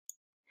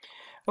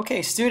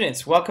Okay,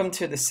 students, welcome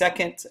to the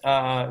second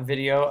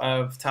video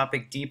of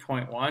topic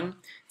D.1.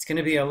 It's going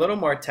to be a little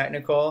more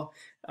technical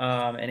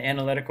and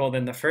analytical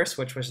than the first,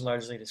 which was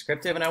largely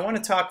descriptive. And I want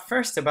to talk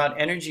first about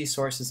energy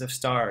sources of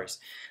stars.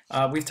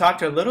 We've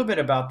talked a little bit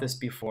about this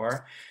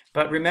before,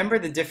 but remember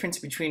the difference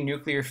between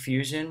nuclear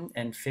fusion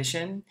and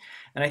fission?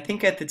 And I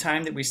think at the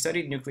time that we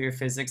studied nuclear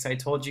physics, I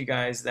told you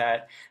guys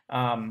that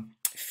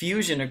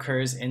fusion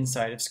occurs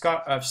inside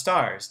of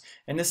stars.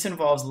 And this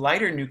involves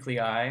lighter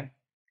nuclei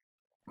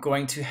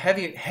going to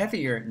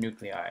heavier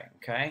nuclei,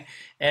 okay?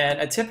 And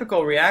a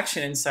typical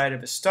reaction inside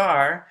of a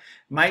star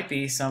might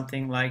be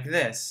something like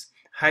this.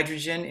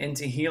 Hydrogen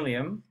into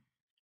helium,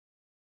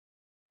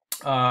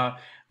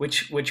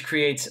 which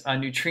creates a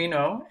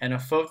neutrino and a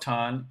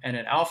photon and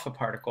an alpha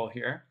particle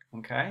here,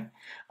 okay?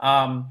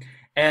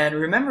 And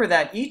remember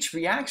that each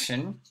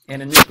reaction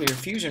in a nuclear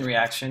fusion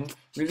reaction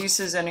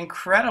releases an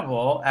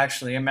incredible,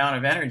 actually, amount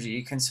of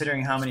energy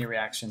considering how many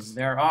reactions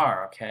there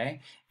are,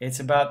 okay?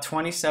 It's about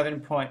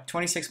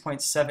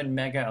 26.7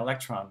 mega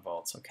electron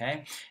volts,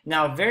 okay?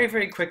 Now, very,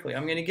 very quickly,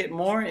 I'm going to get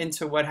more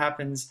into what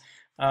happens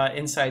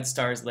inside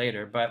stars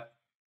later, but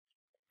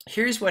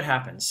here's what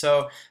happens.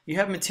 So you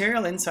have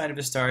material inside of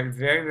a star at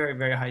very, very,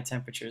 very high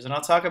temperatures, and I'll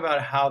talk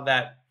about how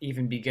that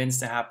even begins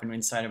to happen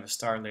inside of a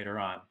star later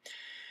on.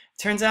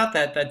 Turns out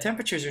that the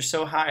temperatures are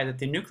so high that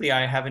the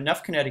nuclei have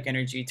enough kinetic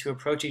energy to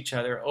approach each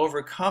other,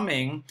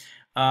 overcoming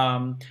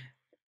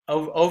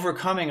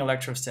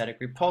electrostatic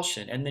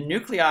repulsion. And the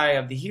nuclei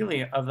of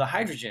the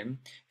hydrogen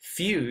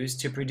fuse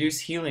to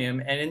produce helium,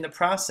 and in the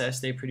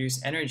process they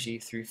produce energy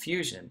through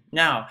fusion.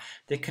 Now,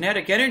 the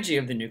kinetic energy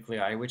of the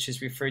nuclei, which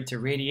is referred to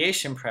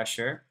radiation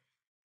pressure,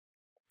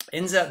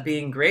 ends up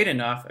being great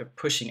enough,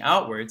 pushing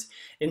outwards,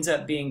 ends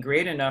up being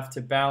great enough to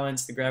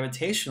balance the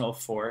gravitational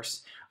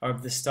force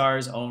of the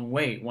star's own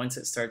weight once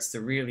it starts to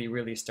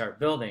really start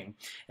building.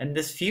 And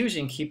this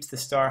fusion keeps the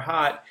star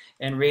hot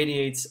and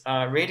radiates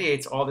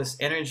all this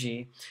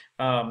energy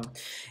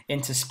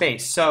into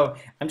space. So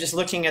I'm just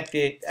looking at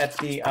the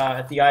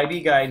IB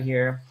guide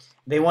here.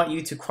 They want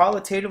you to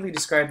qualitatively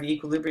describe the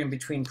equilibrium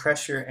between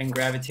pressure and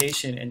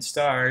gravitation in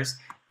stars,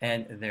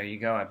 and there you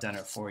go. I've done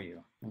it for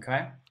you.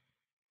 Okay.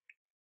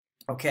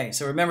 Okay,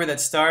 so remember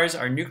that stars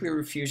are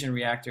nuclear fusion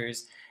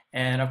reactors,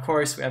 and of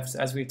course,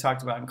 as we've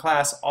talked about in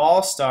class,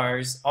 all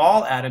stars,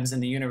 all atoms in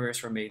the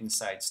universe were made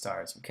inside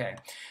stars. Okay,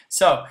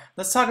 so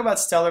let's talk about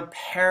stellar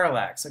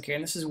parallax. Okay,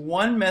 and this is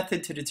one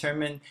method to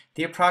determine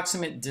the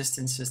approximate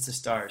distances to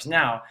stars.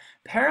 Now,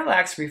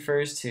 parallax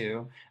refers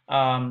to,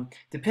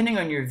 depending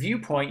on your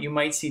viewpoint, you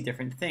might see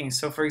different things.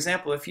 So for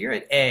example, if you're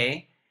at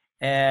A,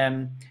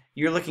 and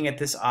you're looking at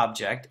this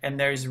object, and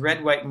there's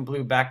red, white, and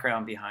blue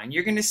background behind,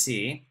 you're going to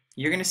see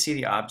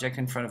the object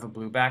in front of a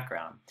blue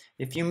background.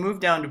 If you move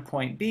down to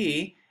point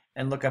B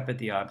and look up at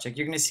the object,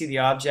 you're going to see the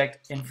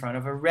object in front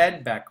of a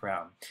red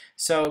background.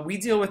 So we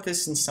deal with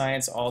this in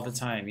science all the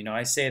time. You know,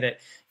 I say that,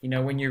 you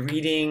know, when you're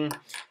reading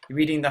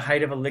the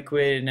height of a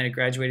liquid in a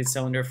graduated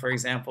cylinder, for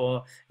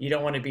example, you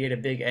don't want to be at a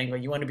big angle.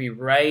 You want to be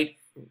right,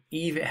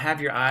 even,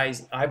 have your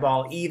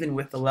eyeball even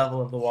with the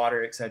level of the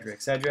water, etc.,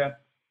 etc.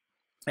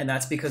 And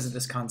that's because of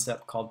this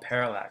concept called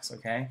parallax,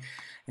 okay?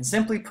 And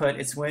simply put,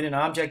 it's when an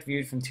object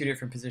viewed from two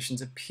different positions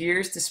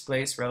appears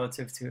displaced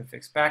relative to a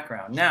fixed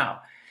background.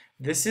 Now,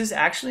 this is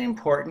actually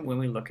important when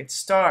we look at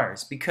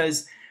stars,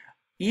 because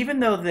even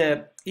though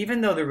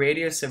the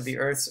radius of the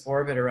Earth's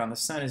orbit around the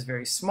sun is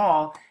very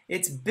small,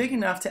 it's big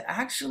enough to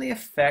actually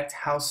affect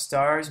how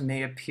stars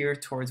may appear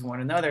towards one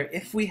another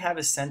if we have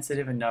a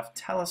sensitive enough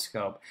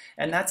telescope.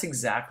 And that's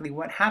exactly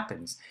what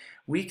happens.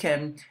 We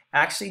can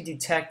actually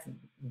detect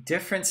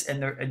differences in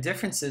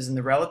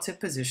the relative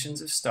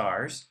positions of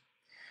stars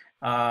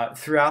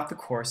throughout the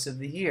course of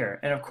the year.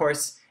 And of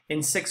course,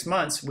 in 6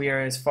 months, we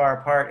are as far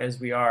apart as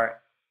we are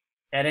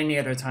at any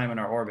other time in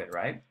our orbit,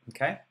 right?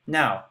 Okay.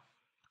 Now,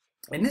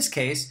 in this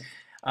case,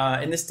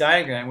 in this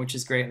diagram, which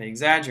is greatly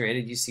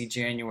exaggerated, you see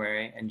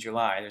January and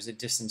July. There's a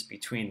distance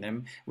between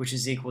them, which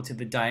is equal to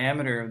the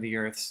diameter of the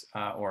Earth's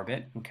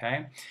orbit.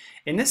 Okay.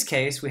 In this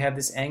case, we have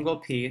this angle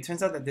P. It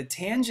turns out that the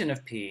tangent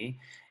of P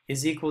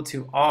is equal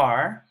to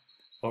R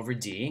over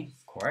D,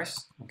 of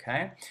course,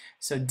 okay?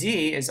 So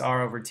D is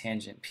R over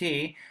tangent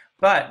P,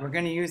 but we're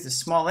going to use the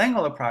small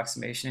angle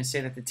approximation and say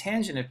that the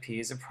tangent of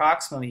P is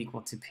approximately equal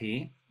to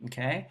P,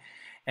 okay?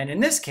 And in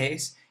this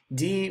case,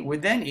 D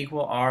would then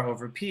equal R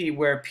over P,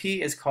 where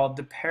P is called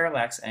the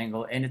parallax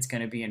angle, and it's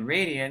going to be in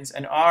radians,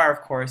 and R,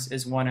 of course,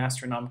 is 1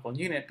 astronomical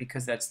unit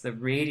because that's the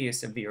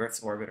radius of the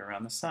Earth's orbit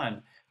around the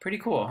sun. Pretty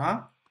cool,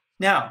 huh?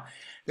 Now,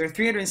 there are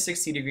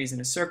 360 degrees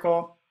in a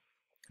circle.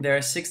 There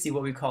are 60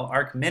 what we call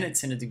arc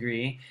minutes in a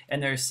degree,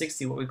 and there are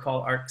 60 what we call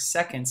arc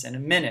seconds in a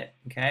minute,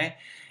 okay?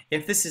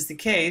 If this is the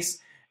case,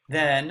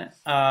 then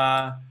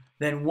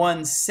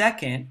 1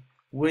 second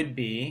would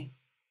be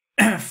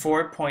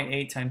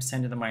 4.8 times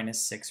 10 to the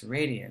minus 6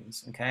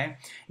 radians, okay?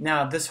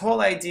 Now, this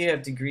whole idea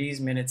of degrees,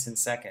 minutes, and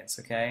seconds,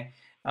 okay?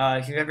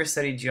 If you've ever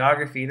studied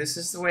geography, this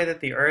is the way that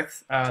the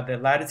Earth, the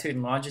latitude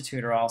and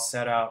longitude are all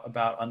set out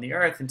about on the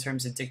Earth in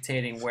terms of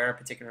dictating where a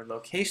particular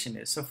location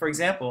is. So, for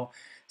example,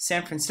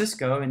 San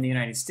Francisco in the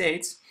United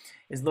States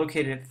is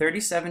located at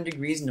 37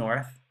 degrees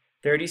north,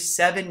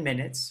 37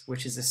 minutes,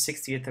 which is a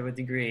 60th of a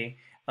degree,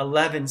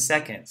 11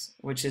 seconds,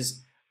 which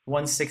is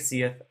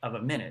 1/60th of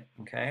a minute,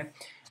 okay?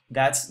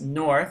 That's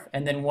north,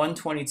 and then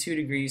 122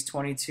 degrees,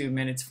 22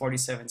 minutes,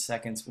 47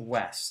 seconds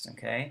west,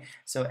 okay?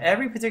 So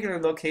every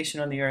particular location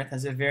on the Earth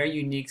has a very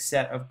unique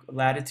set of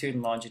latitude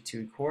and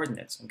longitude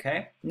coordinates,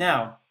 okay?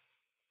 Now,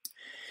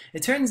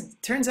 it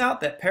turns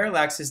out that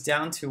parallaxes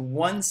down to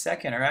 1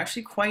 second are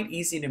actually quite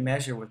easy to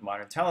measure with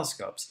modern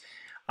telescopes.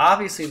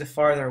 Obviously, the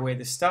farther away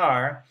the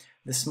star,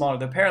 the smaller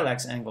the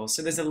parallax angle.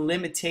 So there's a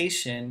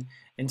limitation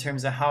in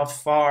terms of how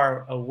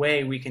far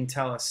away we can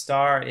tell a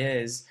star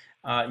is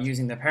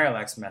using the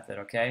parallax method,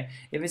 okay?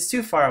 If it's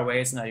too far away,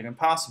 it's not even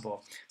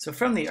possible. So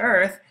from the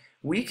Earth,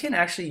 we can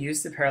actually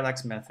use the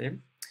parallax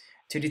method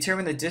to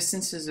determine the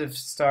distances of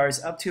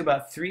stars up to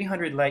about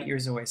 300 light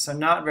years away, so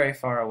not very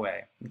far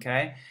away,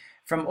 okay?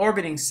 From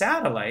orbiting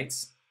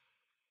satellites,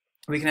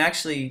 we can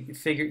actually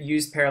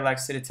use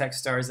parallax to detect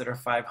stars that are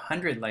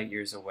 500 light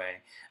years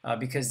away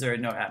because there are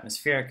no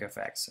atmospheric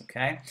effects,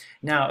 okay?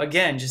 Now,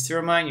 again, just to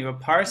remind you, a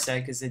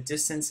parsec is a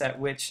distance at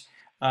which,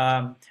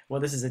 well,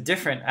 this is a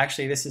different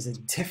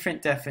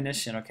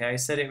definition, okay? I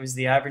said it was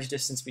the average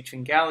distance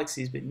between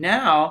galaxies, but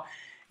now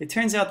it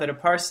turns out that a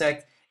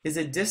parsec is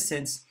a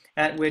distance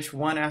at which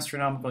one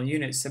astronomical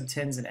unit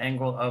subtends an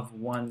angle of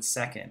 1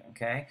 second,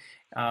 okay?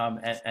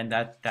 And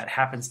that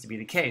happens to be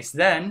the case.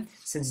 Then,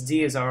 since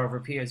d is r over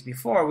p as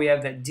before, we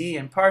have that d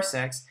in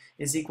parsecs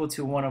is equal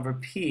to 1 over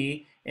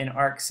p in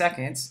arc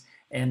seconds,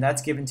 and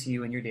that's given to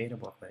you in your data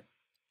booklet.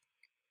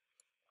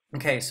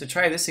 Okay, so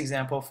try this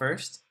example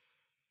first.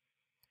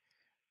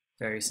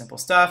 Very simple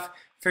stuff.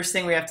 First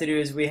thing we have to do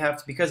is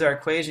because our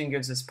equation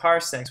gives us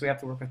parsecs, we have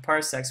to work with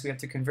parsecs. We have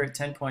to convert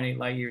 10.8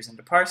 light years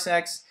into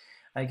parsecs.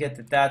 I get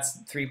that that's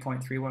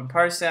 3.31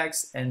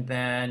 parsecs, and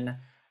then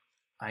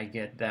I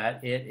get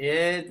that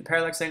the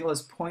parallax angle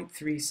is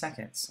 0.3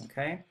 seconds,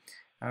 okay?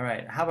 All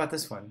right, how about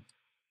this one?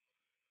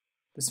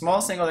 The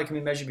smallest angle that can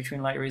be measured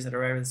between light rays that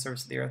arrive at the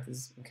surface of the Earth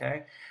is,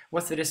 okay?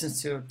 What's the distance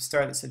to a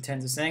star that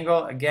subtends this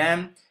angle?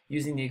 Again,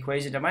 using the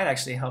equation, that might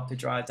actually help to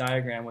draw a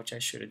diagram, which I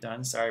should have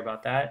done. Sorry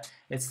about that.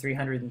 It's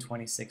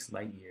 326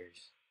 light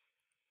years.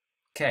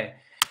 Okay.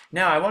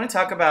 Now, I want to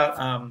talk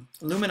about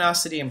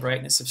luminosity and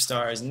brightness of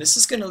stars, and this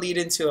is going to lead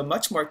into a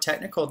much more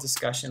technical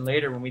discussion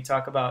later when we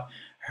talk about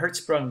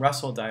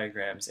Hertzsprung-Russell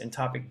diagrams in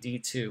topic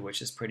D.2,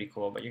 which is pretty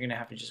cool, but you're going to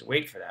have to just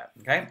wait for that,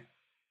 okay?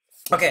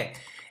 Okay,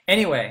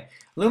 anyway,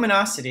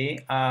 luminosity,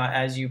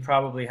 as you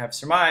probably have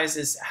surmised,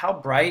 is how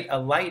bright a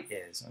light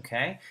is,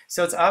 okay?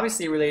 So it's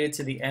obviously related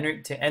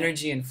to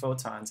energy and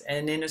photons,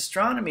 and in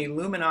astronomy,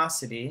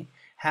 luminosity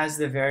has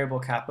the variable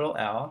capital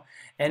L,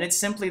 and it's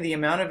simply the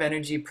amount of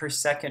energy per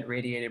second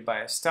radiated by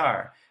a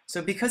star.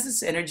 So because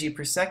it's energy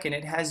per second,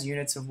 it has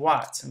units of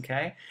watts,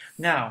 okay?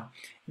 Now,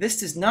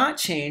 this does not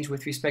change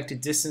with respect to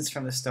distance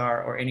from the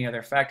star or any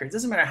other factor. It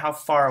doesn't matter how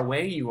far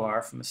away you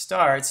are from a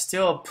star, it's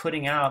still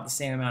putting out the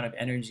same amount of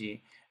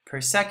energy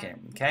per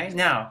second, okay?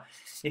 Now,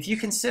 if you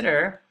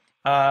consider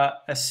a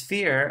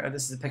sphere,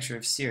 this is a picture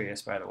of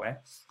Sirius, by the way,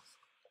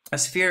 a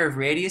sphere of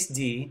radius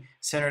d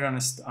centered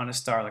on a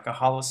star, like a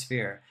hollow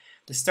sphere.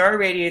 The star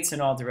radiates in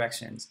all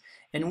directions.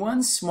 In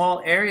one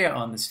small area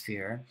on the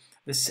sphere,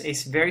 a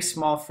very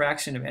small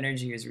fraction of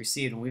energy is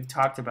received, and we've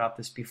talked about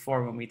this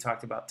before when we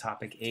talked about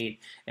topic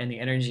 8 and the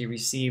energy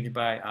received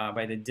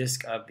by the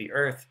disk of the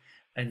Earth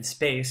in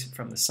space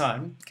from the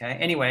sun. Okay.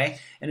 Anyway,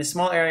 in a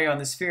small area on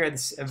the sphere,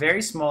 a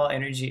very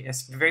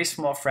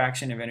small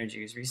fraction of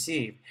energy is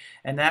received,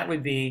 and that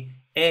would be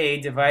A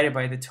divided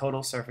by the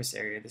total surface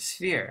area of the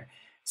sphere.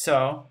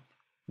 So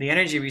the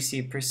energy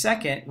received per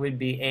second would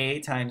be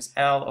A times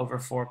L over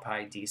 4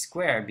 pi d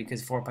squared,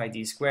 because 4 pi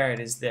d squared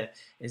is the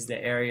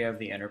area of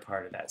the inner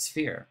part of that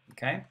sphere.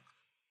 Okay,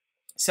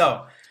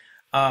 so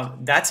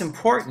that's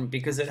important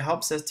because it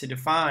helps us to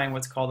define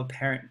what's called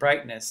apparent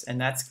brightness,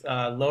 and that's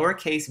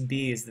lowercase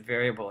b is the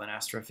variable in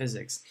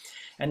astrophysics,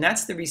 and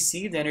that's the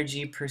received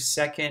energy per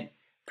second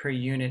per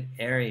unit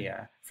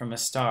area from a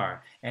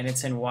star, and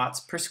it's in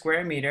watts per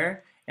square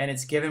meter, and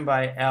it's given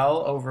by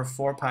L over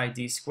 4 pi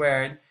d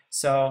squared.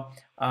 So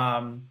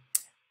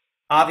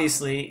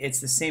obviously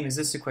it's the same as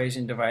this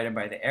equation divided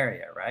by the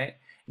area, right?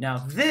 Now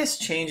this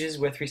changes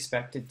with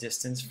respect to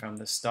distance from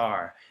the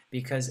star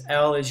because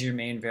L is your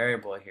main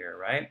variable here,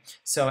 right?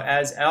 So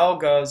as L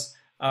goes,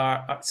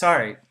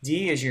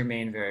 D is your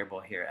main variable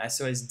here.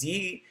 So as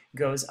D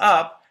goes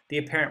up, the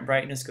apparent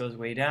brightness goes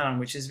way down,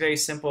 which is very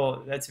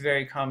simple. That's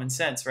very common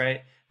sense,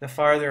 right? The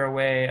farther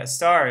away a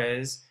star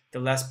is, the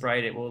less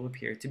bright it will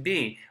appear to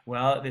be.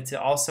 Well, it's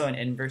also an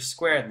inverse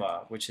squared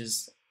law, which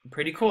is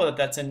pretty cool that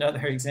that's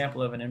another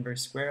example of an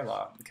inverse square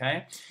law,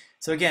 okay?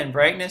 So again,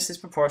 brightness is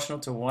proportional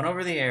to 1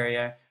 over the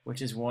area,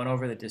 which is 1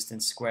 over the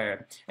distance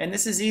squared. And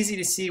this is easy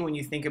to see when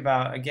you think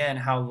about, again,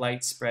 how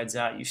light spreads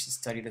out. You should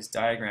study this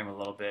diagram a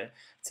little bit.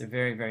 It's a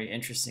very, very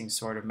interesting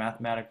sort of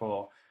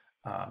mathematical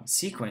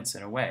sequence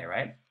in a way,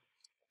 right?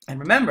 And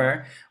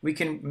remember, we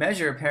can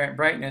measure apparent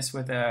brightness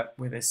with a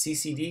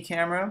CCD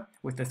camera,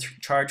 with the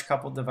charge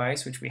coupled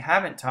device, which we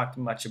haven't talked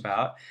much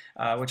about,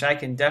 which I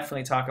can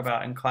definitely talk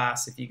about in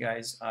class if you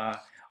guys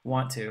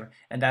want to.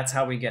 And that's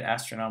how we get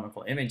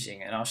astronomical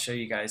imaging. And I'll show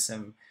you guys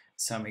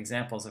some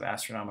examples of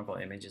astronomical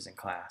images in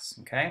class.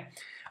 Okay.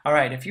 All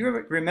right. If you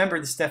remember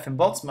the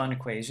Stefan-Boltzmann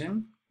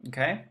equation,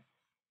 okay,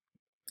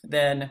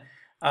 then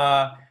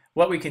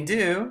what we can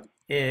do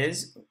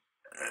is,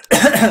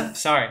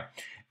 sorry.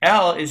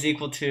 L is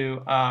equal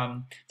to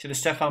the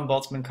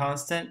Stefan-Boltzmann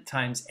constant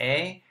times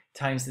A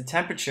times the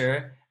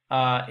temperature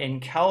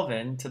in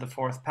Kelvin to the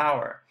 4th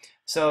power.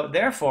 So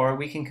therefore,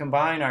 we can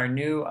combine our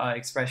new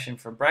expression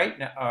for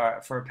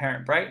for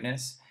apparent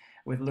brightness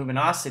with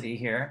luminosity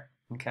here.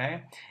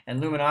 Okay, and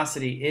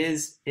luminosity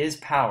is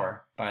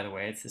power, by the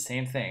way. It's the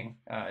same thing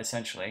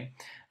essentially.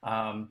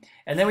 And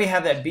then we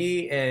have that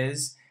B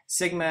is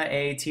sigma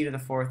a t to the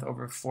 4th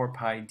over 4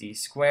 pi d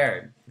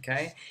squared,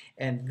 okay?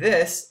 And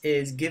this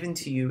is given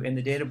to you in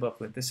the data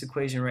booklet. This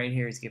equation right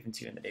here is given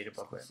to you in the data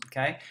booklet,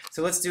 okay?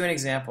 So let's do an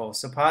example.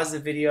 So pause the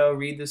video,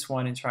 read this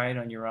one, and try it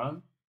on your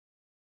own.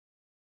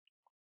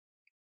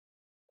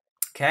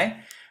 Okay,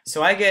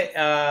 so I get,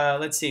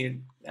 let's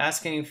see,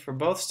 asking for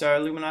both star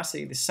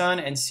luminosity, the sun,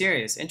 and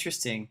Sirius.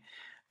 Interesting.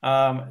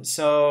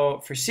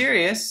 So for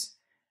Sirius,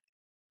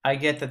 I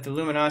get that the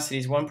luminosity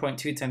is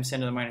 1.2 times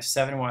 10 to the minus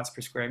 7 watts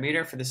per square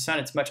meter. For the sun,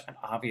 it's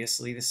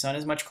obviously the sun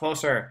is much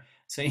closer.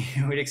 So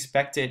you would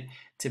expect it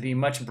to be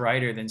much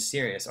brighter than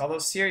Sirius, although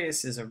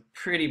Sirius is a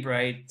pretty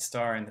bright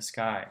star in the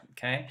sky,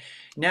 okay?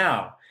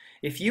 Now,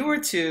 if you were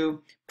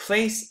to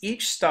place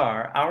each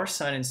star, our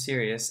sun and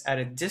Sirius, at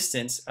a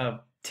distance of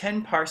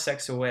 10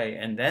 parsecs away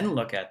and then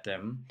look at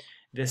them,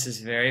 this is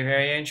very,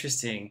 very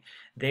interesting.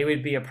 They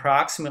would be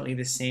approximately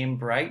the same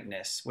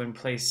brightness when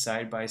placed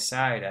side by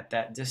side at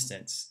that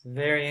distance.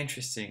 Very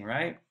interesting,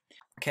 right?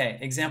 Okay,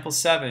 example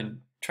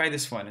 7. Try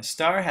this one. A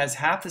star has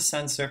half the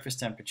sun's surface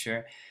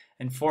temperature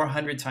and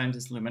 400 times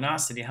its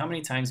luminosity. How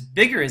many times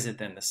bigger is it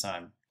than the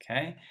sun?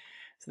 Okay,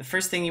 so the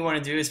first thing you want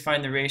to do is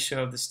find the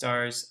ratio of the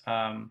star's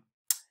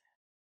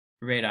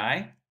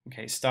radii.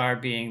 Okay, star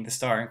being the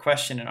star in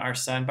question and our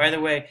sun. By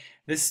the way,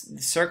 this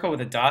circle with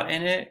a dot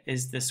in it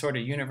is the sort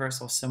of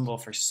universal symbol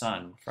for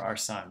sun, for our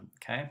sun.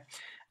 Okay,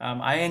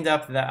 I end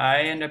up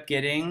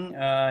getting,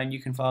 and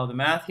you can follow the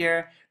math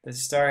here, the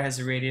star has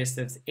a radius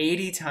that's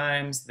 80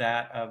 times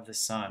that of the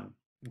sun.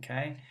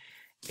 Okay,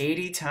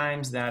 80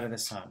 times that of the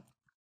sun.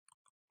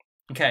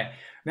 Okay,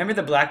 remember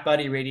the black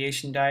body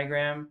radiation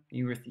diagram?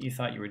 You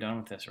thought you were done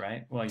with this,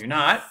 right? Well, you're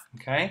not.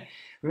 Okay,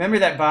 remember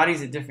that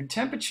bodies at different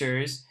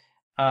temperatures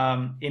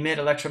emit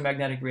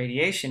electromagnetic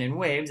radiation in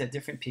waves at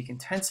different peak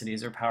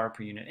intensities or power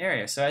per unit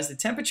area. So as the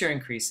temperature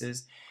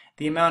increases,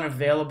 the amount of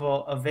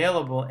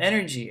available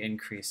energy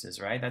increases,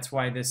 right? That's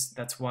why this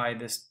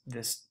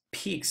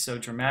peaks so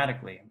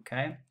dramatically,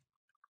 okay?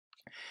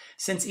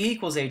 Since E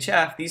equals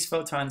HF, these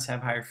photons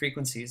have higher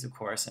frequencies, of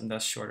course, and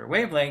thus shorter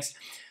wavelengths.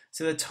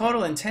 So the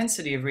total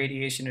intensity of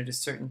radiation at a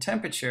certain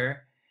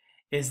temperature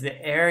is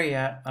the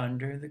area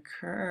under the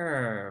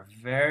curve.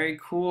 Very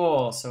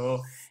cool.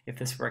 So if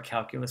this were a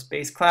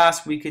calculus-based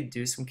class, we could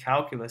do some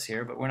calculus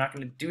here, but we're not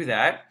going to do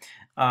that.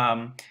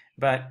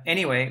 But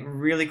anyway,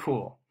 really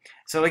cool.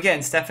 So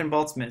again,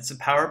 Stefan-Boltzmann, it's the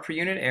power per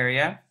unit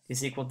area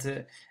is equal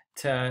to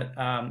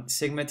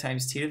sigma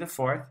times t to the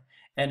 4th,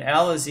 and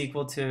L is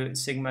equal to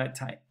sigma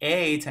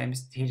A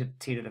times t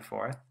to the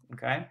 4th,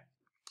 okay?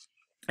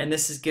 And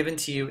this is given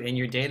to you in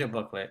your data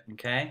booklet,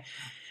 okay?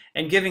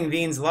 And given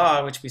Wien's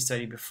law, which we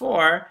studied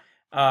before,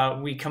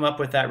 we come up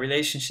with that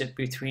relationship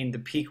between the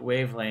peak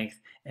wavelength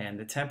and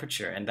the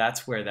temperature, and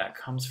that's where that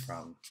comes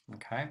from,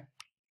 okay?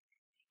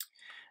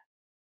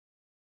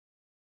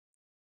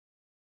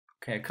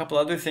 Okay, a couple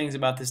other things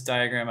about this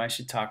diagram I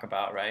should talk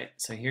about, right?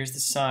 So here's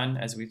the sun,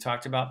 as we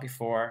talked about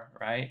before,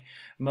 right?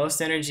 Most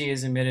energy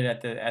is emitted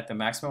at the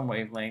maximum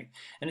wavelength,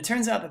 and it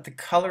turns out that the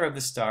color of the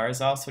star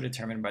is also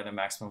determined by the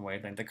maximum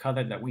wavelength, the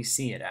color that we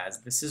see it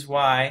as. This is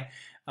why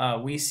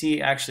we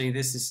see, actually,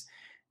 this is,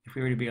 if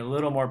we were to be a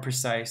little more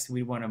precise,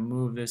 we want to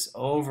move this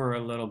over a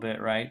little bit,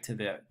 right, to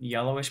the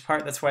yellowish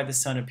part. That's why the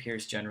sun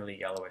appears generally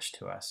yellowish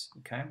to us,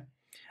 okay?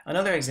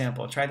 Another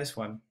example, try this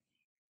one.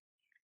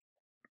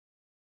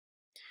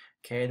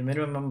 Okay, the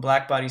minimum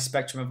black body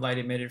spectrum of light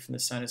emitted from the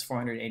sun is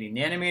 480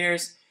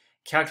 nanometers.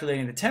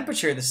 Calculating the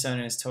temperature of the sun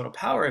and its total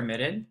power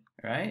emitted,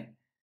 right?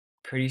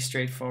 Pretty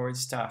straightforward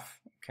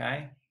stuff,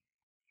 okay?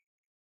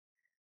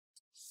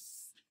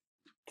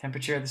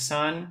 Temperature of the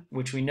sun,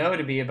 which we know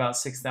to be about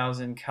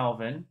 6,000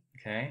 Kelvin,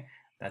 okay?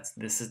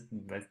 This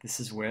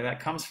is where that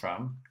comes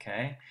from,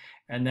 okay?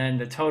 And then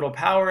the total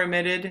power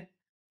emitted,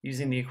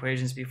 using the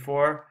equations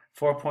before,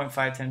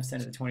 4.5 times 10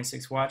 to the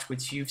 26 watts,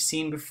 which you've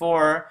seen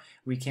before.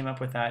 We came up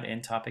with that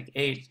in topic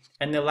 8.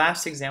 And the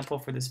last example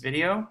for this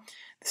video,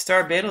 the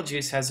star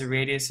Betelgeuse has a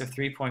radius of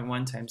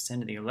 3.1 times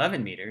 10 to the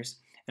 11 meters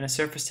and a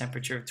surface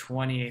temperature of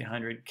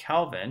 2800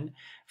 Kelvin.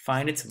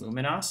 Find its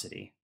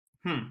luminosity.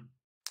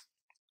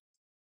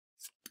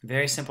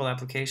 Very simple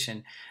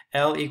application.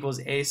 L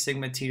equals A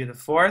sigma t to the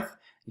 4th.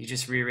 You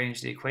just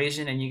rearrange the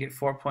equation and you get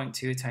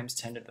 4.2 times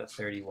 10 to the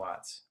 30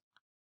 watts.